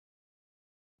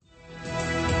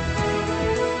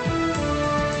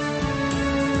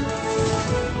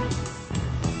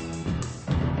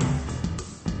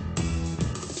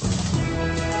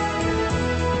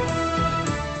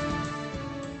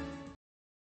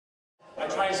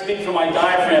speak from my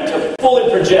diaphragm to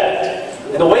fully project.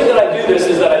 And the way that I do this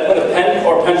is that I put a pen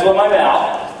or pencil in my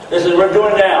mouth. This is what we're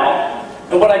doing now.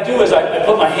 And what I do is I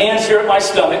put my hands here at my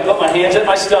stomach, put my hands at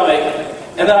my stomach,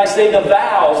 and then I say the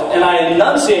vowels, and I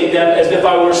enunciate them as if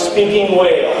I were speaking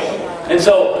whale. And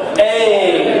so,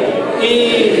 A,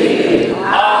 E,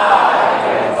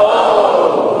 I,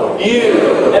 O,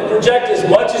 U. And project as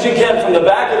much as you can from the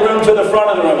back of the room to the front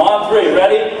of the room. On three.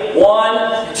 Ready?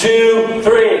 1, 2,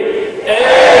 3. A,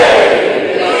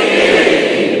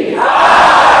 E,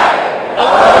 I,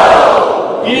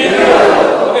 O, U.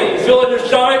 Okay, you feel it in your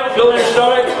stomach? Feel it in your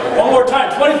stomach? One more time.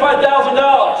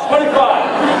 $25,000.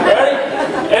 25. Ready?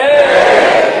 A,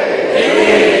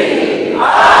 E, I,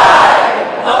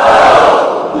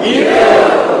 O, U.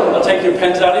 Now take your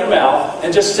pens out of your mouth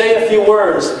and just say a few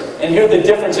words and hear the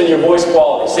difference in your voice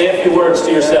quality. Say a few words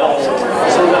to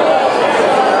yourselves.